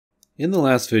In the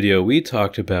last video, we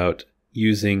talked about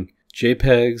using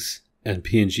JPEGs and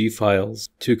PNG files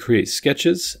to create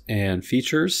sketches and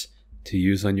features to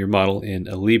use on your model in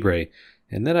Alibre.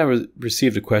 And then I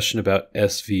received a question about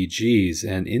SVGs,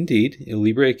 and indeed,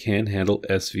 Alibre can handle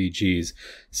SVGs.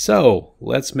 So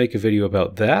let's make a video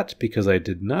about that because I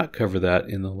did not cover that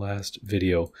in the last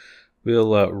video.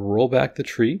 We'll roll back the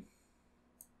tree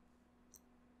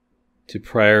to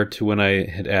prior to when I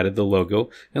had added the logo.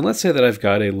 And let's say that I've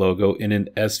got a logo in an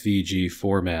SVG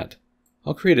format.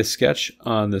 I'll create a sketch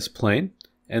on this plane,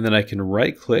 and then I can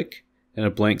right-click in a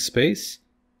blank space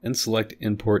and select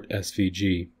Import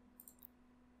SVG.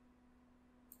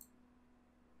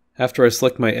 After I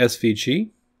select my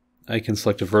SVG, I can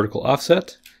select a vertical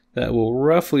offset that will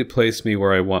roughly place me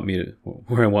where I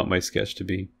want my sketch to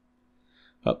be.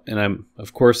 And I'm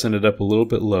of course ended up a little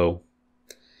bit low.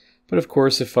 But of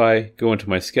course, if I go into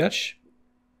my sketch,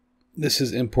 this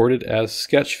is imported as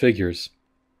sketch figures.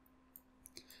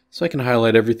 So I can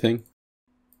highlight everything,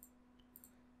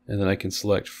 and then I can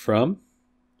select from,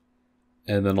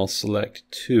 and then I'll select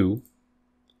to,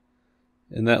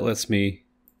 and that lets me,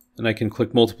 and I can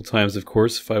click multiple times, of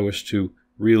course, if I wish to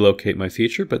relocate my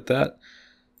feature, but that,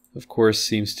 of course,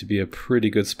 seems to be a pretty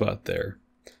good spot there.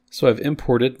 So I've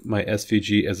imported my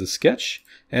SVG as a sketch,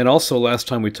 and also last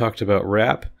time we talked about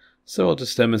wrap, so I'll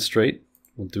just demonstrate.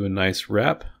 We'll do a nice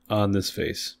wrap on this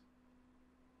face.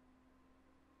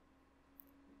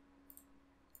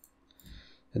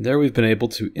 And there we've been able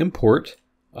to import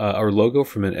our logo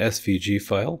from an SVG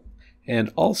file.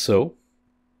 And also,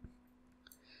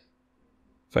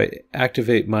 if I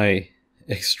activate my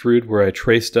extrude where I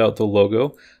traced out the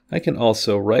logo, I can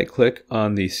also right-click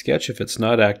on the sketch if it's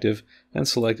not active and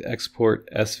select Export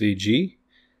SVG.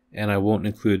 And I won't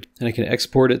include, and I can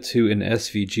export it to an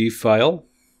SVG file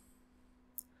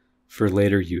for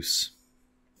later use.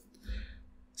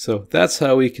 So that's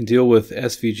how we can deal with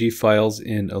SVG files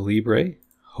in Alibre.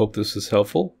 Hope this was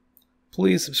helpful.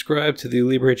 Please subscribe to the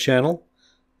Alibre channel.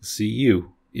 See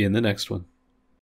you in the next one.